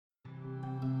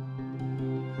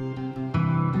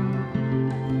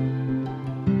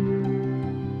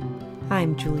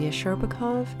I'm Julia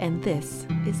Sherbakov, and this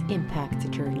is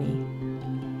Impact Journey.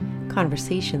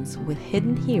 Conversations with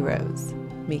hidden heroes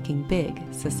making big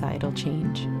societal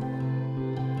change.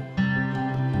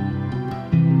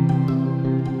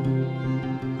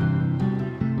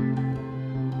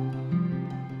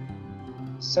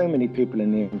 So many people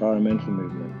in the environmental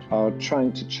movement are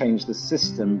trying to change the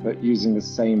system, but using the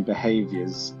same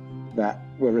behaviors that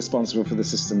were responsible for the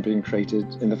system being created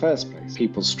in the first place.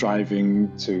 People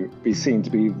striving to be seen to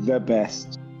be the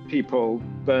best, people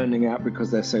burning out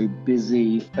because they're so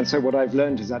busy. And so what I've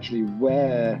learned is actually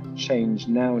where change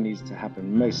now needs to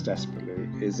happen most desperately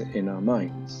is in our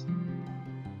minds.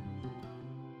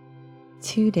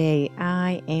 Today,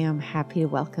 I am happy to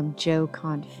welcome Joe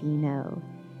Confino.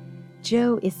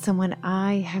 Joe is someone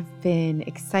I have been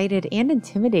excited and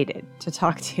intimidated to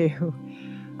talk to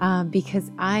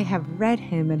because I have read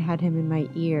him and had him in my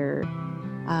ear.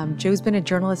 Joe's been a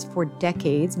journalist for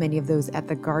decades, many of those at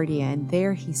The Guardian.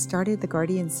 There, he started The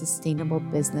Guardian's Sustainable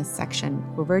Business section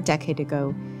over a decade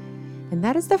ago. And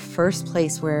that is the first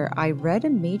place where I read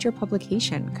a major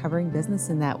publication covering business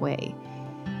in that way.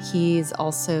 He's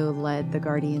also led The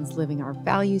Guardian's Living Our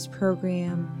Values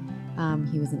program.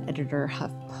 He was an editor at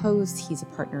HuffPost. He's a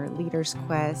partner at Leaders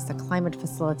Quest, a climate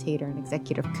facilitator, an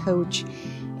executive coach.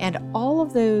 And all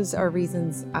of those are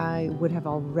reasons I would have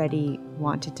already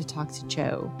wanted to talk to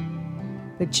Joe.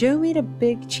 But Joe made a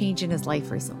big change in his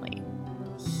life recently.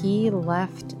 He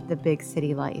left the big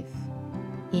city life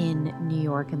in New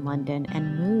York and London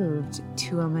and moved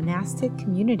to a monastic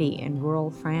community in rural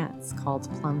France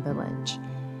called Plum Village.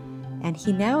 And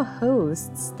he now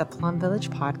hosts the Plum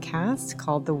Village podcast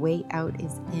called The Way Out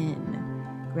is In,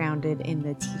 grounded in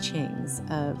the teachings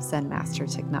of Zen master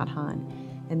Thich Nhat Hanh.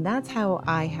 And that's how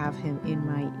I have him in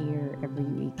my ear every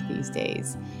week these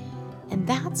days. And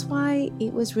that's why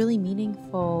it was really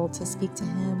meaningful to speak to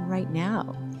him right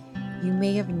now. You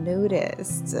may have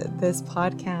noticed this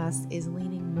podcast is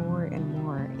leaning more and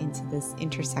more into this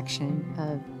intersection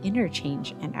of inner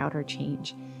change and outer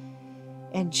change.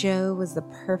 And Joe was the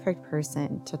perfect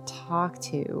person to talk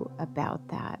to about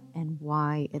that and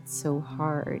why it's so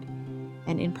hard.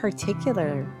 And in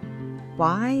particular,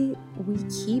 why we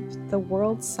keep the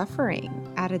world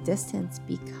suffering at a distance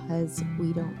because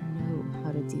we don't know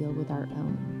how to deal with our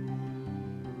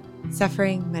own.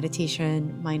 Suffering,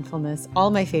 meditation, mindfulness, all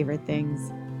my favorite things.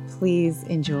 Please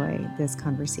enjoy this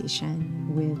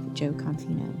conversation with Joe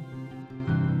Confino.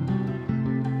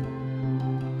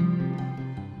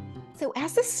 So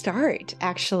as a start,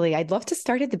 actually, I'd love to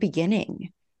start at the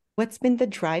beginning. What's been the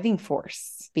driving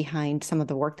force behind some of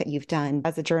the work that you've done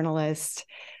as a journalist,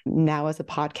 now as a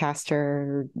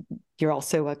podcaster? You're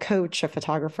also a coach, a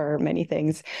photographer, many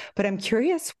things. But I'm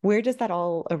curious, where does that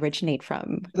all originate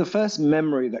from? The first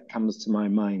memory that comes to my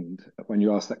mind when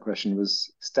you asked that question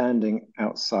was standing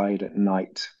outside at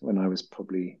night when I was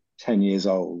probably 10 years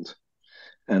old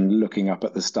and looking up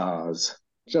at the stars.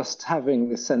 Just having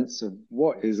the sense of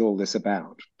what is all this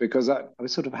about? Because I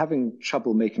was sort of having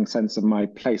trouble making sense of my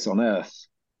place on Earth,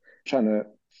 trying to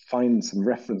find some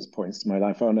reference points to my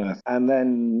life on Earth. And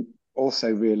then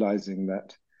also realizing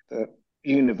that the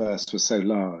universe was so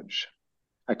large.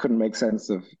 I couldn't make sense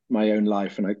of my own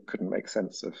life and I couldn't make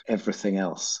sense of everything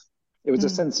else. It was a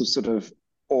sense of sort of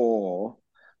awe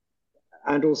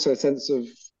and also a sense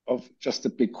of just a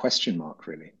big question mark,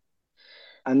 really.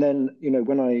 And then,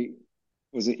 when I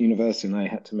was at university and I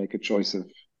had to make a choice of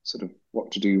sort of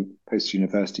what to do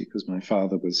post-university because my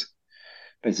father was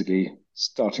basically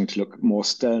starting to look more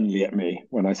sternly at me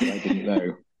when I said I didn't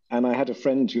know. And I had a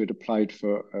friend who had applied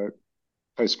for a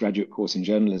postgraduate course in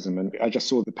journalism, and I just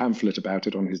saw the pamphlet about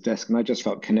it on his desk, and I just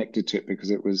felt connected to it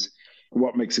because it was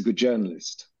what makes a good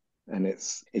journalist. And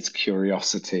it's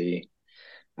curiosity,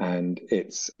 and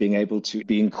it's being able to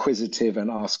be inquisitive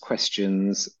and ask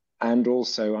questions, and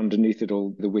also underneath it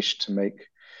all, the wish to make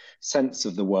sense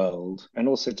of the world and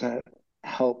also to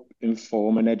help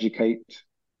inform and educate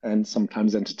and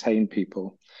sometimes entertain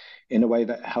people in a way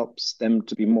that helps them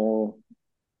to be more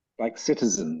like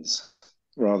citizens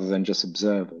rather than just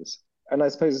observers. And I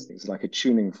suppose it's like a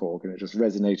tuning fork, and it just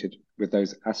resonated with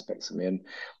those aspects of me.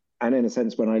 And in a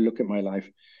sense, when I look at my life,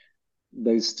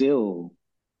 those still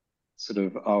sort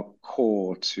of are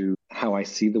core to how I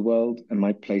see the world and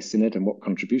my place in it and what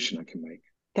contribution I can make.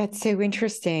 That's so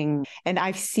interesting. And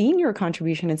I've seen your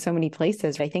contribution in so many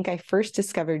places. I think I first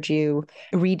discovered you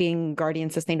reading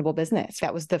Guardian Sustainable Business.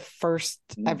 That was the first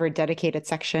ever dedicated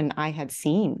section I had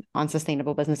seen on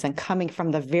sustainable business and coming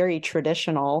from the very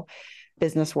traditional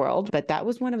business world. But that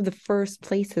was one of the first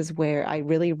places where I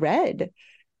really read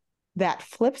that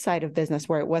flip side of business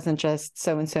where it wasn't just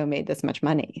so-and-so made this much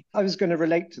money. I was going to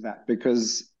relate to that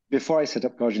because before I set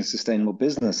up Guardian Sustainable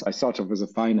Business, I started off as a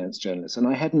finance journalist, and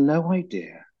I had no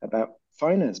idea about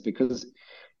finance because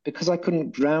I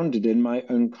couldn't ground it in my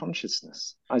own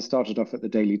consciousness. I started off at the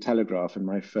Daily Telegraph, and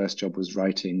my first job was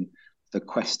writing the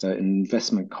Questa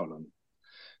investment column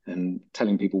and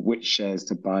telling people which shares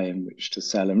to buy and which to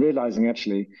sell, and realizing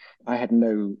actually I had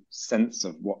no sense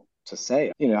of what to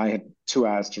say. I had 2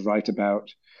 hours to write about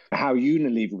how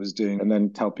Unilever was doing and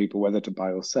then tell people whether to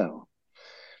buy or sell.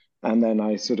 And then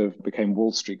I sort of became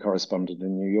Wall Street correspondent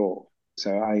in New York.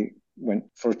 So I went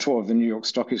for a tour of the New York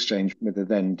Stock Exchange with the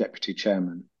then deputy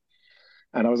chairman.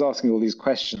 And I was asking all these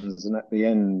questions. And at the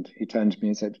end, he turned to me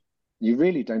and said, "You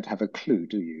really don't have a clue,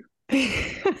 do you?"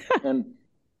 And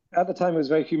at the time, it was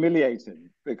very humiliating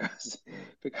because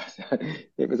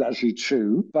it was actually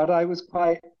true. But I was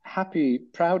quite happy,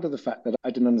 proud of the fact that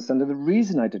I didn't understand it. The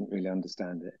reason I didn't really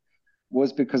understand it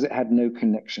was because it had no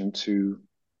connection to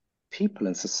people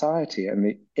and society and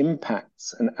the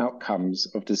impacts and outcomes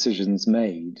of decisions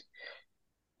made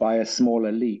by a small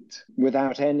elite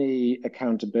without any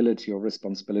accountability or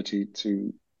responsibility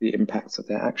to the impacts of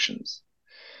their actions.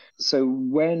 So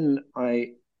when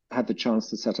I had the chance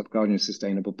to set up Guardian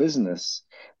Sustainable Business,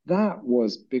 that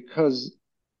was because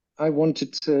I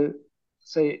wanted to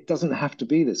say it doesn't have to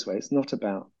be this way. It's not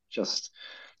about just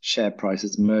share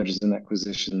prices, mergers and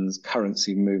acquisitions,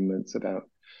 currency movements, about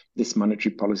this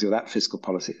monetary policy or that fiscal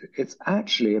policy. It's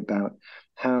actually about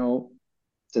how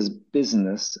does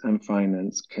business and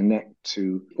finance connect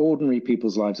to ordinary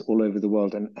people's lives all over the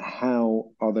world, and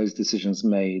how are those decisions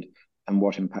made and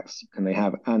what impacts can they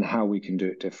have and how we can do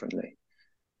it differently.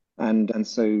 And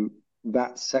so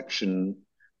that section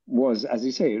was, as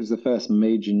you say, it was the first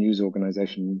major news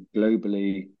organization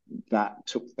globally that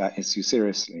took that issue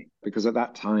seriously, because at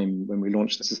that time when we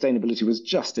launched, sustainability was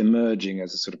just emerging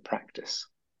as a sort of practice.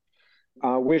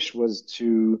 Our wish was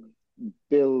to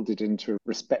build it into a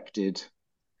respected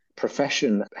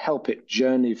profession, help it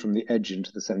journey from the edge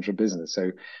into the center of business.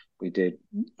 So we did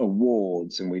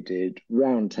awards and we did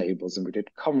roundtables and we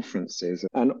did conferences.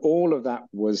 And all of that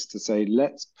was to say,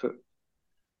 let's put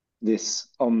this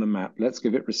on the map. Let's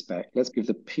give it respect. Let's give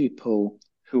the people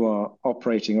who are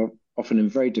operating often in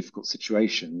very difficult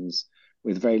situations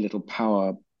with very little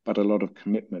power, but a lot of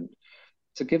commitment,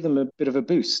 to give them a bit of a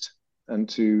boost and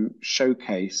to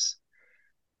showcase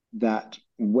that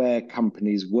where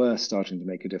companies were starting to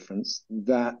make a difference,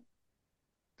 that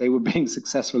they were being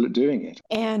successful at doing it.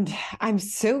 And I'm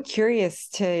so curious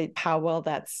to how well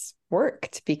that's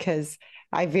worked, because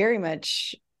I very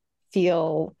much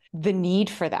feel the need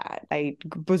for that. I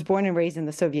was born and raised in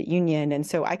the Soviet Union. And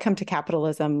so I come to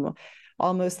capitalism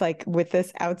almost like with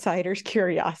this outsider's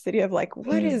curiosity of like,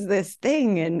 what is this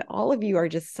thing? And all of you are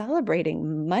just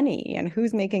celebrating money and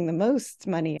who's making the most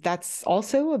money. That's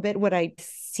also a bit what I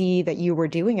see that you were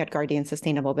doing at Guardian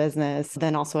Sustainable Business,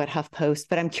 then also at HuffPost.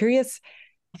 But I'm curious,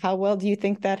 how well do you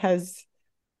think that has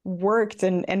worked,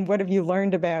 and what have you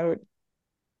learned about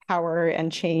power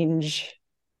and change?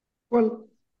 Well,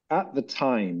 at the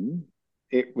time,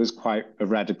 it was quite a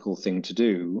radical thing to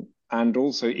do. And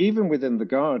also, even within The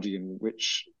Guardian,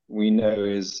 which we know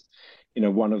is,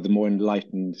 one of the more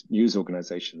enlightened news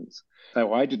organizations,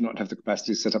 though I did not have the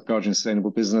capacity to set up Guardian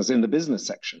Sustainable Business in the business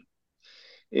section.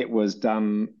 It was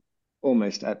done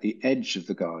almost at the edge of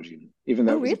The Guardian, even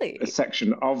though it was a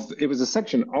section of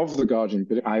The Guardian,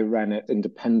 but I ran it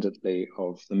independently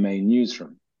of the main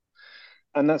newsroom.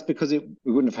 And that's because we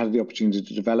wouldn't have had the opportunity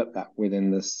to develop that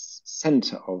within the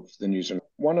center of the newsroom.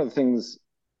 One of the things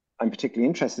I'm particularly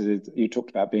interested in, you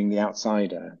talked about being the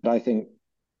outsider, but I think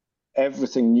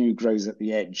everything new grows at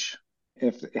the edge.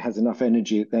 If it has enough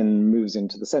energy, it then moves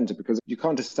into the center, because you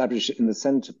can't establish it in the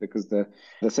center, because the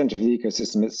center of the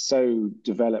ecosystem is so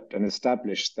developed and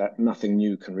established that nothing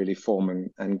new can really form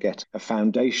and get a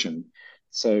foundation.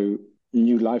 So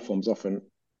new life forms often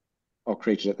are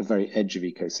created at the very edge of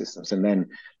ecosystems. And then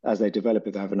as they develop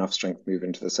it, they have enough strength to move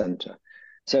into the center.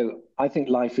 So I think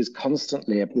life is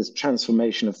constantly this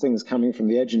transformation of things coming from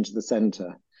the edge into the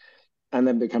center and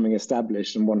then becoming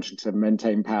established and wanting to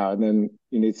maintain power. And then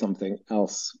you need something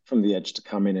else from the edge to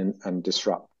come in and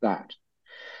disrupt that.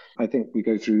 I think we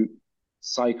go through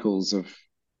cycles of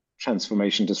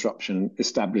transformation, disruption,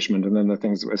 establishment, and then the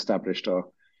things that were established are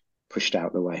pushed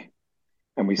out the way.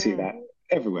 And we see that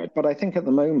everywhere. But I think at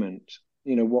the moment,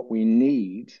 what we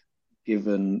need,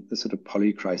 given the sort of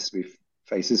polycrisis we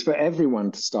face, is for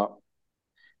everyone to start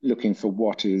looking for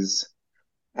what is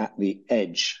at the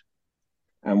edge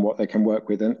and what they can work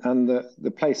with. And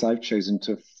the place I've chosen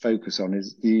to focus on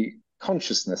is the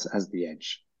consciousness as the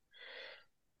edge.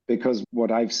 because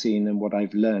what I've seen and what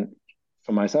I've learned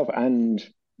for myself, and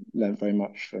learned very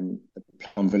much from the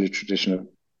Plum Village tradition of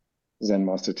Zen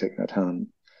Master Thich Nhat Hanh,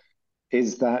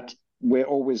 is that we're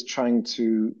always trying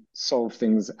to solve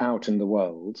things out in the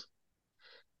world.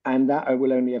 And that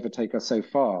will only ever take us so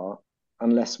far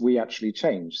unless we actually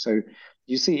change. So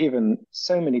you see even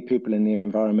so many people in the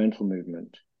environmental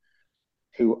movement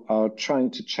who are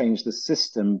trying to change the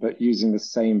system, but using the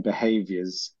same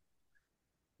behaviors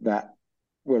that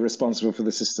were responsible for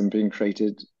the system being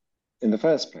created in the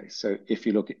first place. So if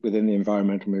you look within the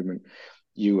environmental movement,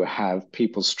 you have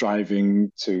people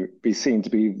striving to be seen to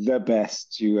be the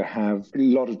best. You have a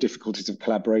lot of difficulties of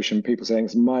collaboration, people saying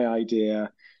it's my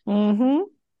idea. Mm-hmm.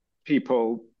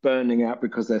 People burning out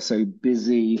because they're so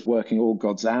busy, working all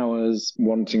God's hours,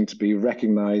 wanting to be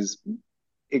recognized,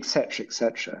 etc.,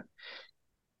 etc.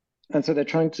 And so they're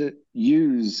trying to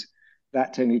use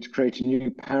that technique to create a new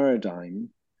paradigm,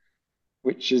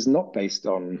 which is not based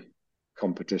on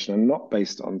competition and not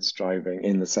based on striving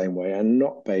in the same way and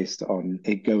not based on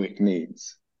egoic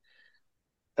needs.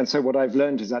 And so what I've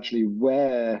learned is actually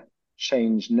where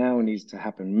change now needs to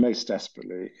happen most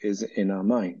desperately is in our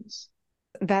minds.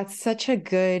 That's such a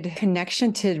good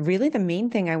connection to really the main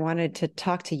thing I wanted to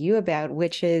talk to you about,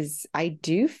 which is I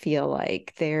do feel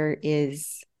like there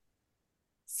is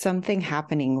something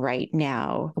happening right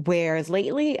now, whereas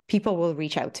lately people will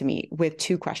reach out to me with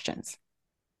two questions.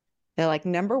 They're like,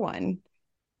 number one,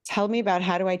 tell me about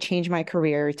how do I change my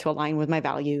career to align with my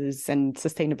values and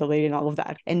sustainability and all of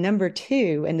that. And number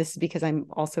two, and this is because I'm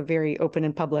also very open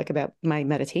and public about my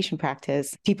meditation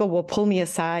practice, people will pull me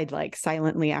aside like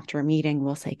silently after a meeting,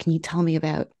 will say, can you tell me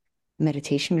about a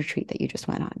meditation retreat that you just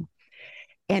went on?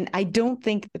 And I don't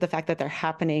think the fact that they're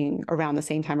happening around the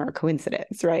same time are a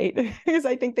coincidence, right? Because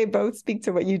I think they both speak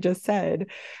to what you just said,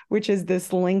 which is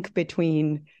this link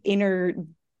between inner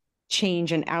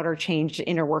change and outer change,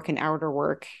 inner work and outer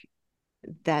work,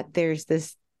 that there's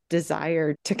this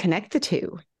desire to connect the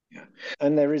two. Yeah.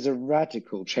 And there is a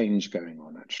radical change going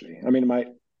on, actually. I mean, it might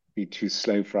be too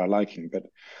slow for our liking, but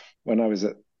when I was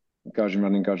at Guardian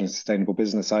Running, Guardian Sustainable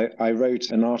Business, I wrote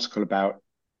an article about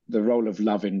the role of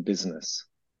love in business.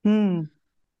 And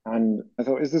I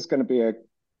thought, is this going to be a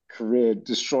career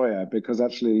destroyer? Because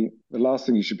actually, the last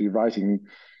thing you should be writing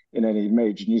in any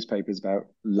major newspaper is about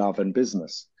love and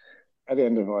business. At the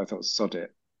end of it, I thought, sod it.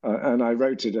 And I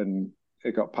wrote it and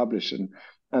it got published.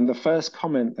 And the first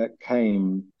comment that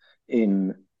came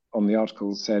in on the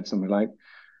article said something like,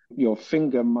 your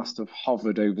finger must have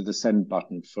hovered over the send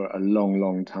button for a long,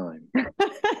 long time.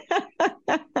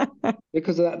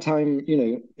 Because at that time,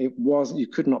 you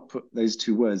could not put those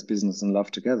two words, business and love,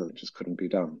 together. It just couldn't be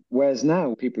done. Whereas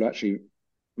now people are actually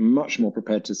much more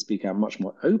prepared to speak out much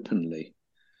more openly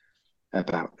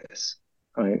about this.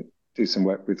 I do some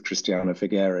work with Christiana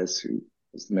Figueres, who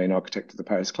is the main architect of the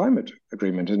Paris Climate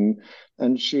Agreement,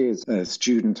 and she is a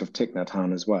student of Thich Nhat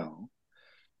Hanh as well.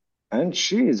 And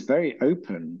she is very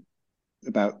open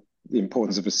about the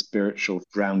importance of a spiritual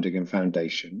grounding and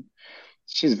foundation.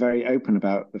 She's very open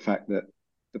about the fact that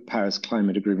the Paris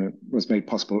Climate Agreement was made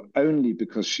possible only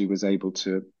because she was able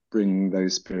to bring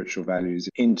those spiritual values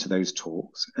into those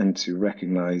talks and to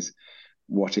recognize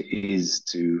what it is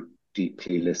to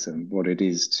deeply listen, what it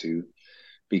is to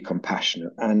be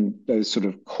compassionate. And those sort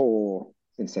of core,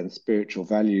 in a sense, spiritual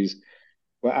values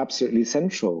were absolutely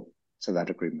central to that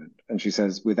agreement. And she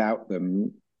says, without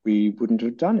them, we wouldn't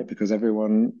have done it, because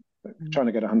everyone trying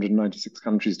to get 196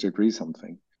 countries to agree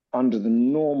something under the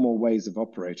normal ways of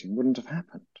operating wouldn't have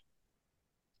happened.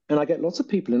 And I get lots of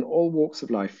people in all walks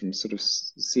of life, from sort of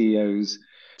CEOs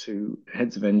to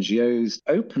heads of NGOs,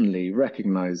 openly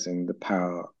recognizing the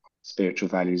power of spiritual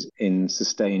values in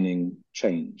sustaining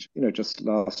change. Just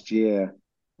last year,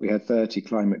 we had 30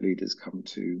 climate leaders come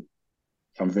to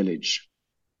Plum Village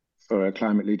for a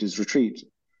climate leaders retreat.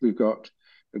 We've got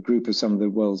a group of some of the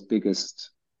world's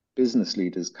biggest business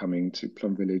leaders coming to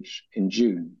Plum Village in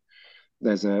June.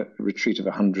 There's a retreat of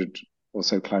 100 or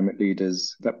so climate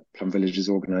leaders that Plum Village is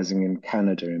organizing in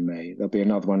Canada in May. There'll be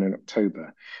another one in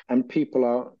October. And people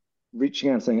are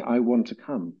reaching out saying, I want to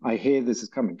come. I hear this is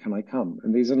coming. Can I come?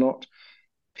 And these are not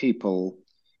people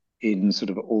in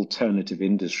sort of alternative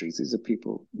industries. These are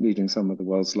people leading some of the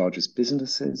world's largest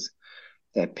businesses.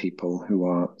 They're people who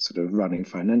are sort of running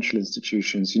financial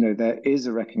institutions. There is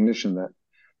a recognition that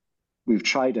we've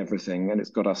tried everything and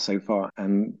it's got us so far.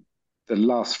 And the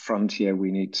last frontier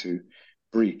we need to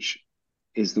breach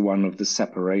is the one of the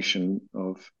separation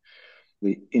of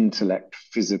the intellect,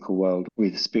 physical world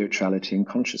with spirituality and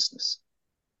consciousness.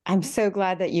 I'm so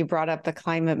glad that you brought up the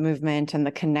climate movement and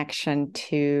the connection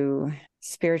to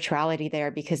spirituality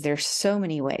there, because there's so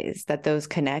many ways that those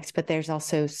connect, but there's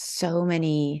also so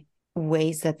many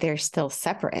ways that they're still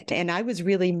separate. And I was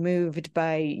really moved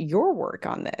by your work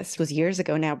on this. It was years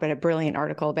ago now, but a brilliant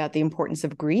article about the importance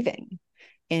of grieving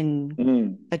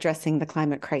in addressing the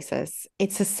climate crisis.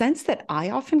 It's a sense that I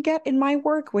often get in my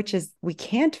work, which is we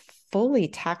can't fully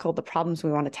tackle the problems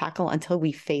we want to tackle until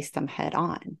we face them head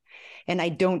on. And I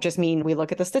don't just mean we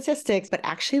look at the statistics, but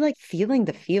actually like feeling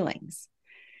the feelings.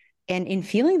 And in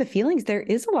feeling the feelings, there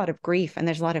is a lot of grief and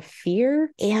there's a lot of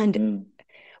fear. And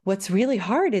what's really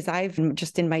hard is I've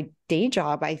just in my day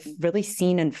job, I've really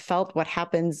seen and felt what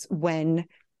happens when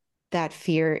that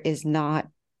fear is not,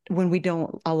 when we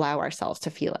don't allow ourselves to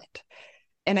feel it.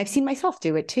 And I've seen myself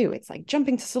do it too. It's like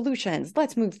jumping to solutions,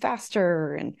 let's move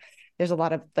faster. And there's a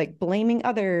lot of like blaming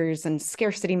others and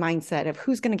scarcity mindset of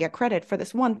who's going to get credit for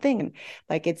this one thing. And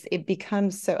like it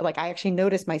becomes so like I actually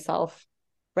notice myself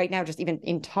right now, just even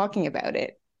in talking about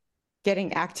it,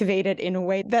 getting activated in a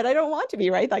way that I don't want to be,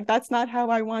 right? Like that's not how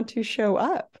I want to show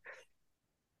up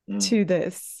to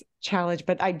this challenge.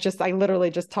 But I literally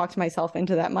just talked myself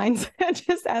into that mindset,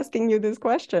 just asking you this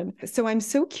question. So I'm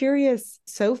so curious,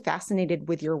 so fascinated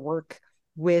with your work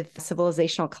with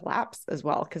civilizational collapse as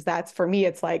well, because that's for me,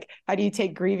 it's like, how do you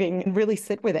take grieving and really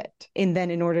sit with it? And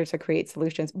then in order to create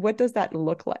solutions, what does that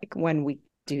look like when we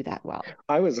do that well?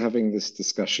 I was having this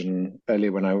discussion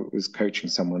earlier when I was coaching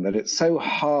someone that it's so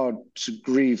hard to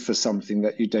grieve for something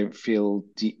that you don't feel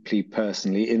deeply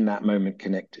personally in that moment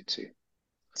connected to.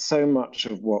 So much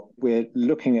of what we're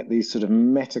looking at, these sort of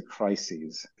meta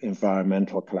crises,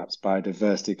 environmental collapse,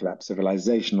 biodiversity collapse,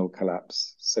 civilizational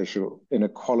collapse, social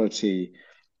inequality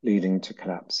leading to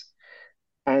collapse.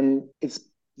 And it's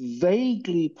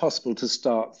vaguely possible to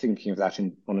start thinking of that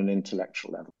on an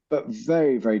intellectual level, but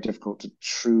very, very difficult to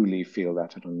truly feel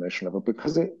that at an emotional level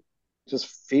because it just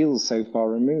feels so far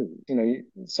removed. You know,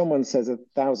 someone says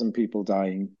 1,000 people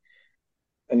dying,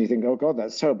 and you think, oh God,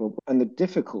 that's terrible. And the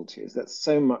difficulty is that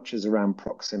so much is around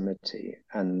proximity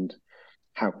and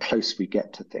how close we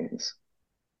get to things.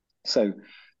 So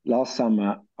last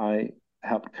summer, I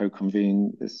helped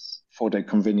co-convene this 4-day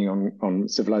convening on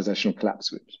civilizational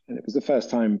collapse, and it was the first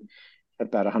time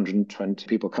about 120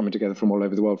 people coming together from all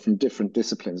over the world from different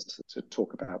disciplines to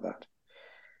talk about that.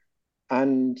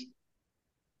 And,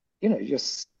 you know,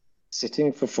 just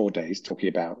sitting for 4 days talking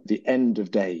about the end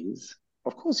of days.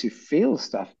 Of course, you feel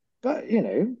stuff, but, you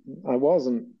know, I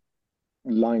wasn't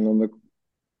lying on the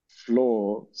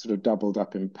floor, sort of doubled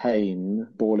up in pain,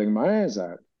 bawling my eyes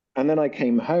out. And then I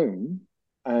came home,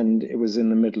 and it was in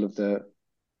the middle of the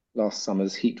last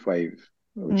summer's heat wave,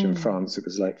 which in France, it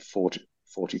was like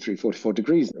 43, 44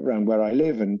 degrees around where I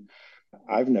live. And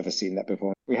I've never seen that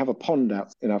before. We have a pond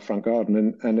out in our front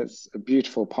garden, and it's a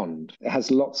beautiful pond. It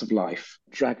has lots of life,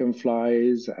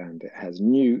 dragonflies, and it has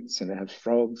newts, and it has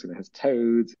frogs, and it has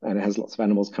toads, and it has lots of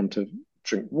animals come to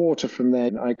drink water from there.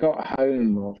 And I got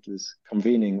home after this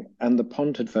convening, and the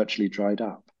pond had virtually dried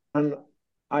up. And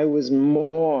I was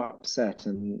more upset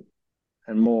and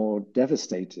more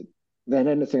devastated than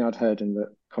anything I'd heard in the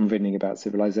convening about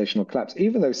civilizational collapse,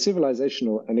 even though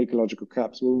civilizational and ecological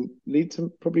collapse will lead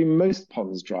to probably most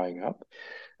ponds drying up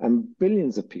and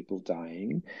billions of people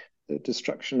dying, the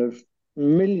destruction of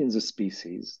millions of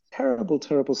species, terrible,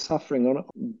 terrible suffering on it.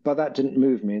 But that didn't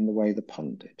move me in the way the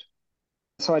pond did.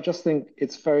 So I just think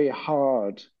it's very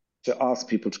hard to ask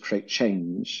people to create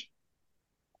change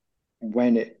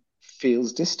when it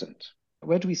feels distant.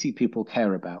 Where do we see people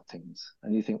care about things?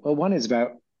 And you think, well, one is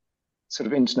about sort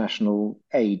of international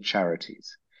aid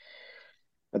charities.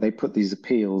 They put these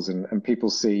appeals and people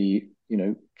see, you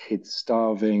know, kids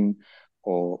starving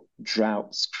or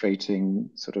droughts creating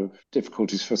sort of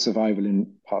difficulties for survival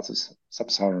in parts of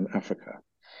sub-Saharan Africa.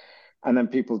 And then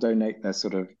people donate their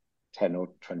sort of 10 or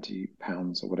 20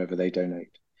 pounds or whatever they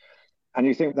donate. And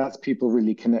you think that's people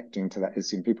really connecting to that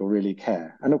issue, and people really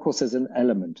care. And of course, there's an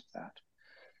element of that.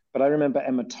 But I remember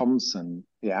Emma Thompson,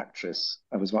 the actress,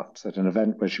 I was once at an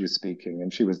event where she was speaking,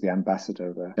 and she was the ambassador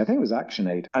of, I think it was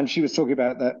ActionAid. And she was talking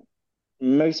about that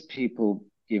most people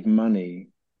give money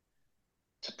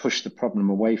to push the problem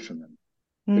away from them.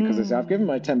 Because they say, I've given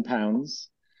my £10,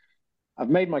 I've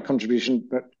made my contribution,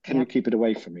 but can you keep it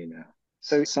away from me now?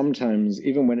 So sometimes,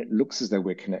 even when it looks as though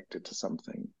we're connected to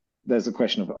something, there's a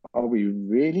question of, are we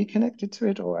really connected to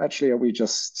it? Or actually, are we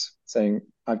just saying,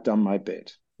 I've done my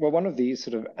bit? Well, one of the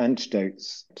sort of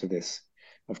antidotes to this,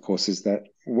 of course, is that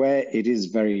where it is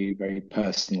very, very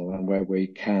personal and where we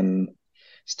can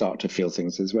start to feel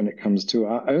things is when it comes to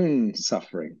our own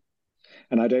suffering.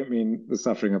 And I don't mean the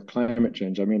suffering of climate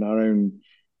change. I mean our own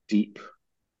deep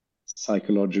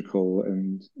psychological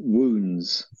and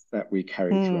wounds that we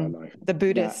carry through our life. The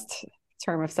Buddhist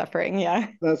term of suffering, yeah.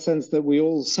 That sense that we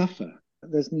all suffer.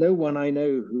 There's no one I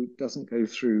know who doesn't go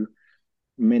through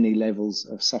many levels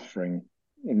of suffering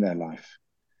in their life.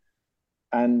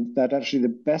 And that actually the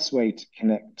best way to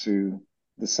connect to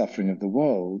the suffering of the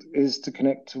world is to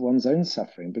connect to one's own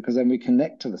suffering, because then we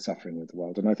connect to the suffering of the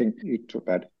world. And I think you talk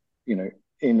about,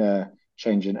 inner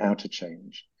change and outer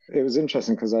change. It was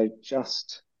interesting because I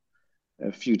just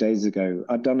a few days ago,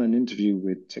 I'd done an interview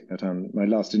with Thich Nhat Hanh, my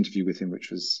last interview with him, which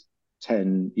was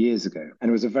 10 years ago. And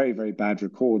it was a very, very bad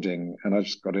recording. And I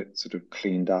just got it sort of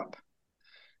cleaned up.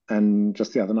 And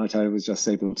just the other night, I was just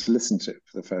able to listen to it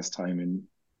for the first time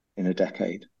in a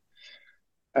decade.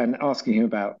 And asking him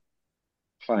about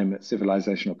climate,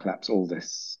 civilizational collapse, all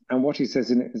this. And what he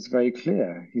says in it is very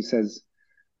clear. He says,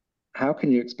 how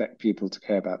can you expect people to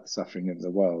care about the suffering of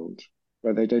the world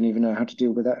where they don't even know how to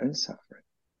deal with their own suffering?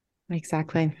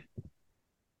 Exactly.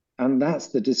 And that's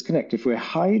the disconnect. If we're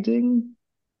hiding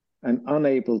and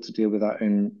unable to deal with our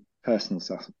own personal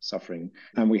suffering,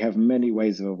 and we have many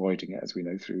ways of avoiding it, as we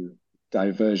know, through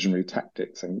diversionary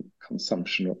tactics and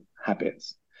consumption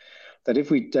habits, that if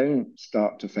we don't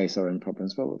start to face our own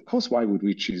problems, well, of course, why would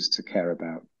we choose to care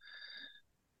about,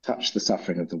 touch the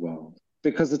suffering of the world?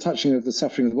 Because the touching of the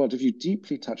suffering of the world, if you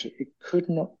deeply touch it, it could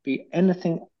not be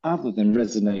anything other than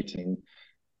resonating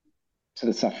to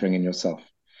the suffering in yourself.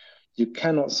 You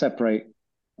cannot separate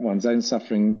one's own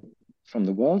suffering from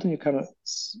the world, and you cannot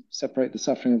separate the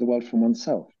suffering of the world from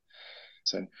oneself.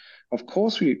 So, of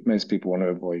course, most people want to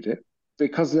avoid it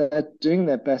because they're doing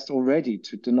their best already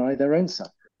to deny their own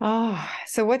suffering. Oh,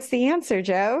 so what's the answer,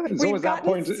 Joe? It's always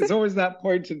that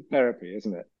point in therapy,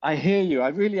 isn't it? I hear you. I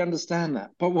really understand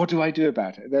that. But what do I do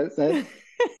about it?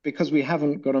 Because we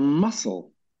haven't got a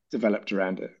muscle developed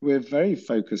around it. We're very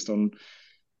focused on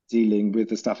dealing with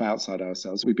the stuff outside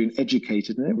ourselves. We've been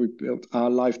educated in it. We've built our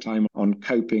lifetime on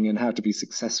coping and how to be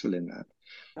successful in that.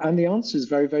 And the answer is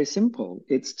very, very simple.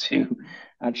 It's to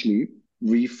actually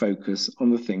refocus on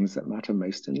the things that matter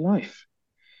most in life,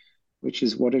 which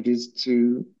is what it is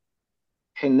to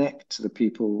connect to the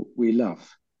people we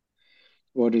love.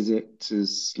 What is it to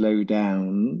slow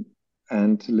down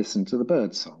and to listen to the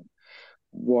bird song?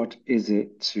 What is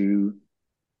it to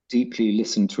deeply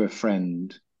listen to a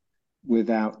friend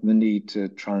without the need to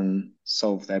try and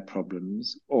solve their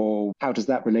problems? Or how does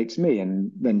that relate to me?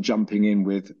 And then jumping in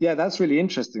with, yeah, that's really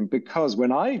interesting, because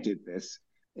when I did this,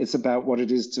 it's about what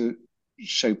it is to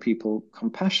show people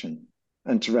compassion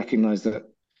and to recognize that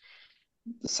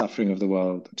the suffering of the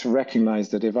world, to recognize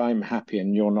that if I'm happy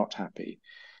and you're not happy,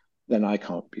 then I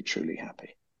can't be truly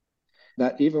happy.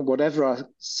 That even whatever our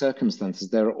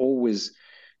circumstances, there are always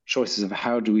choices of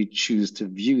how do we choose to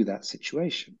view that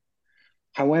situation,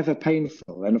 however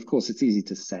painful. And of course, it's easy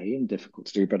to say and difficult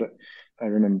to do, but I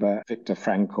remember Viktor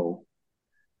Frankl,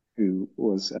 who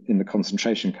was in the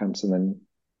concentration camps and then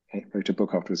wrote a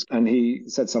book afterwards. And he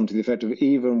said something to the effect of,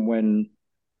 even when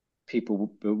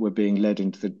people were being led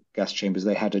into the gas chambers,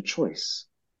 they had a choice.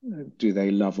 Do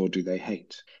they love or do they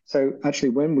hate? So actually,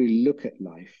 when we look at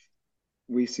life,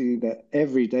 we see that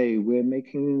every day we're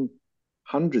making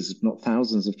hundreds, if not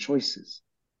thousands, of choices.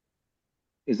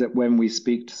 Is that when we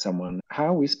speak to someone, how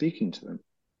are we speaking to them?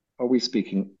 Are we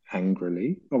speaking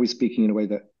angrily? Are we speaking in a way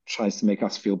that tries to make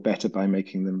us feel better by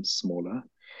making them smaller?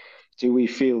 Do we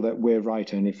feel that we're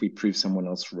right and if we prove someone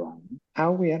else wrong?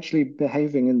 How are we actually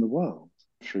behaving in the world?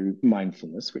 Through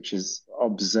mindfulness, which is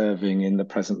observing in the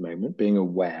present moment, being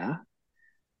aware,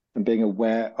 and being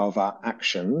aware of our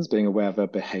actions, being aware of our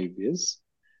behaviors,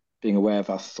 being aware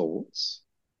of our thoughts,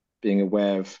 being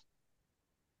aware of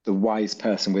the wise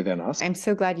person within us. I'm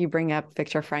so glad you bring up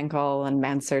Viktor Frankl and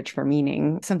Man's Search for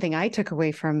Meaning. Something I took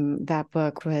away from that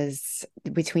book was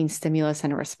between stimulus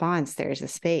and response, there's a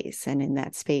space, and in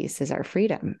that space is our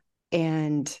freedom.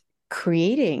 And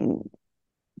creating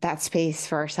that space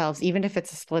for ourselves, even if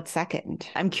it's a split second.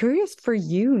 I'm curious for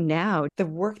you now, the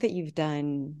work that you've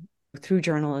done through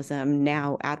journalism,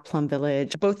 now at Plum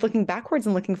Village, both looking backwards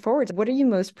and looking forwards, what are you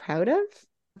most proud of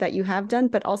that you have done,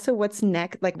 but also what's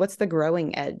next? Like, what's the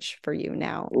growing edge for you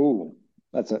now? Oh,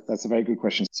 that's a very good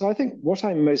question. So I think what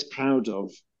I'm most proud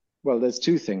of, well, there's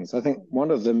two things. I think one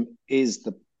of them is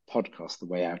the podcast, The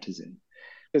Way Out Is In.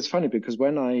 It's funny because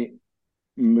when I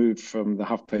moved from the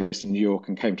HuffPost in New York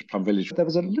and came to Plum Village, there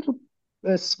was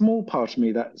a small part of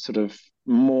me that sort of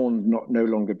mourned no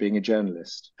longer being a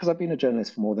journalist, because I've been a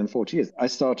journalist for more than 40 years. I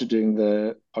started doing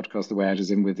the podcast The Way Out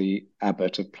Is In with the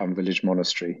abbot of Plum Village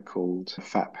Monastery called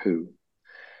Phap Huu.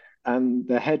 And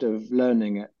the head of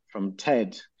learning from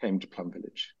TED came to Plum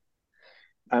Village.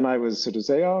 And I was sort of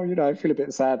saying, oh, I feel a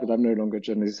bit sad that I'm no longer a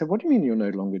journalist. He said, what do you mean you're no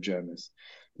longer a journalist?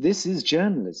 This is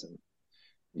journalism.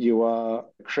 You are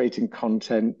creating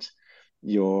content,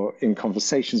 you're in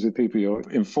conversations with people, you're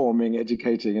informing,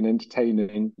 educating, and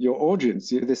entertaining your audience.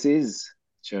 This is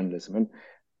journalism.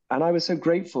 And I was so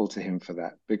grateful to him for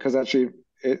that, because actually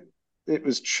it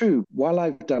was true. While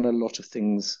I've done a lot of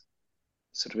things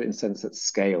sort of in a sense at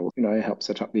scale, I helped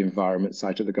set up the environment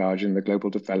side of The Guardian, the global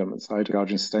development side of The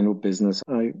Guardian Sustainable Business.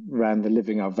 I ran the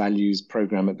Living Our Values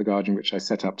program at The Guardian, which I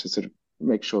set up to sort of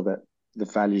make sure that the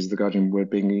values of The Guardian were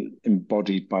being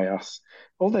embodied by us.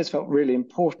 All those felt really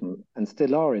important and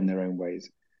still are in their own ways.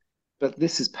 But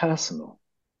this is personal.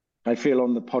 I feel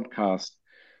on the podcast,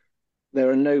 there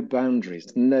are no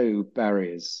boundaries, no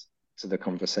barriers to the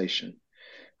conversation.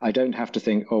 I don't have to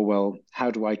think, oh, well, how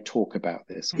do I talk about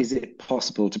this? Is it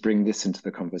possible to bring this into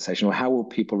the conversation? Or how will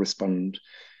people respond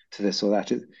to this or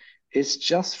that? It's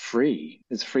just free.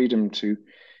 It's freedom to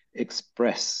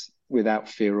express without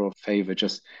fear or favor,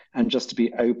 just to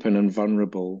be open and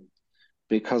vulnerable,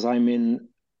 because I'm in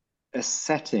a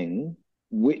setting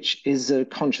which is a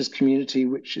conscious community,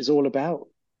 which is all about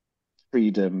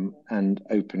freedom and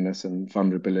openness and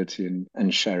vulnerability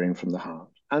and sharing from the heart.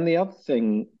 And the other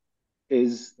thing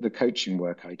is the coaching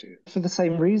work I do. For the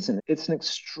same reason, it's an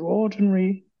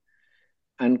extraordinary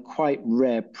and quite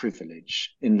rare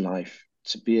privilege in life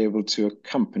to be able to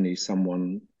accompany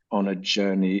someone on a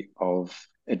journey of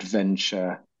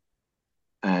adventure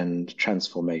and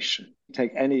transformation.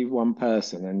 Take any one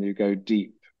person and you go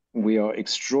deep. We are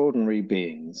extraordinary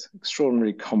beings,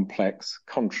 extraordinarily complex,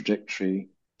 contradictory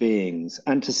beings.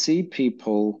 And to see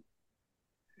people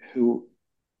who,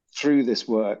 through this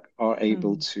work, are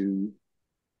able to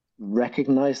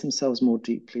recognize themselves more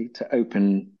deeply, to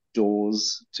open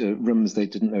doors to rooms they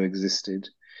didn't know existed,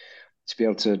 to be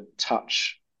able to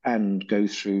touch and go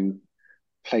through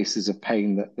places of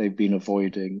pain that they've been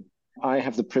avoiding. I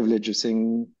have the privilege of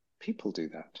seeing people do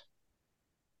that,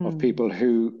 of people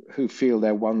who feel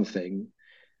they're one thing,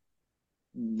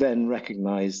 then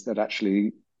recognize that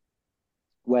actually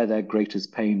where their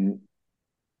greatest pain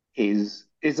is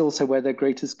also where their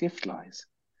greatest gift lies.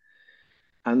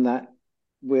 And that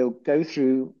we'll go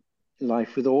through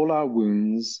life with all our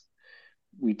wounds.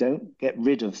 We don't get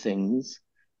rid of things,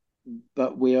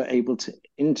 but we are able to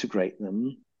integrate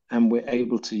them, and we're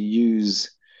able to use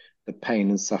the pain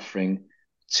and suffering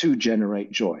to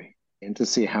generate joy and to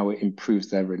see how it improves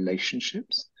their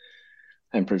relationships,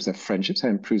 improves their friendships, how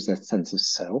it improves their sense of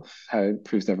self, how it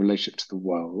improves their relationship to the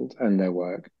world and their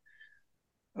work.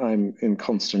 I'm in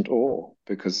constant awe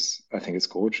because I think it's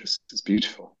gorgeous. It's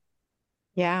beautiful.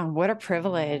 Yeah, what a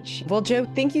privilege. Well, Joe,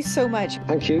 thank you so much.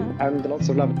 Thank you, and lots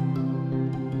of love.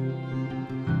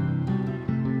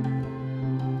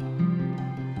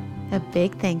 A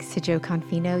big thanks to Joe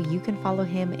Confino. You can follow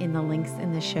him in the links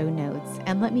in the show notes,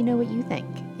 and let me know what you think.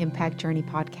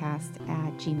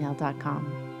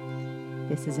 ImpactJourneyPodcast@gmail.com.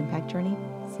 This is Impact Journey.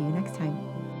 See you next time.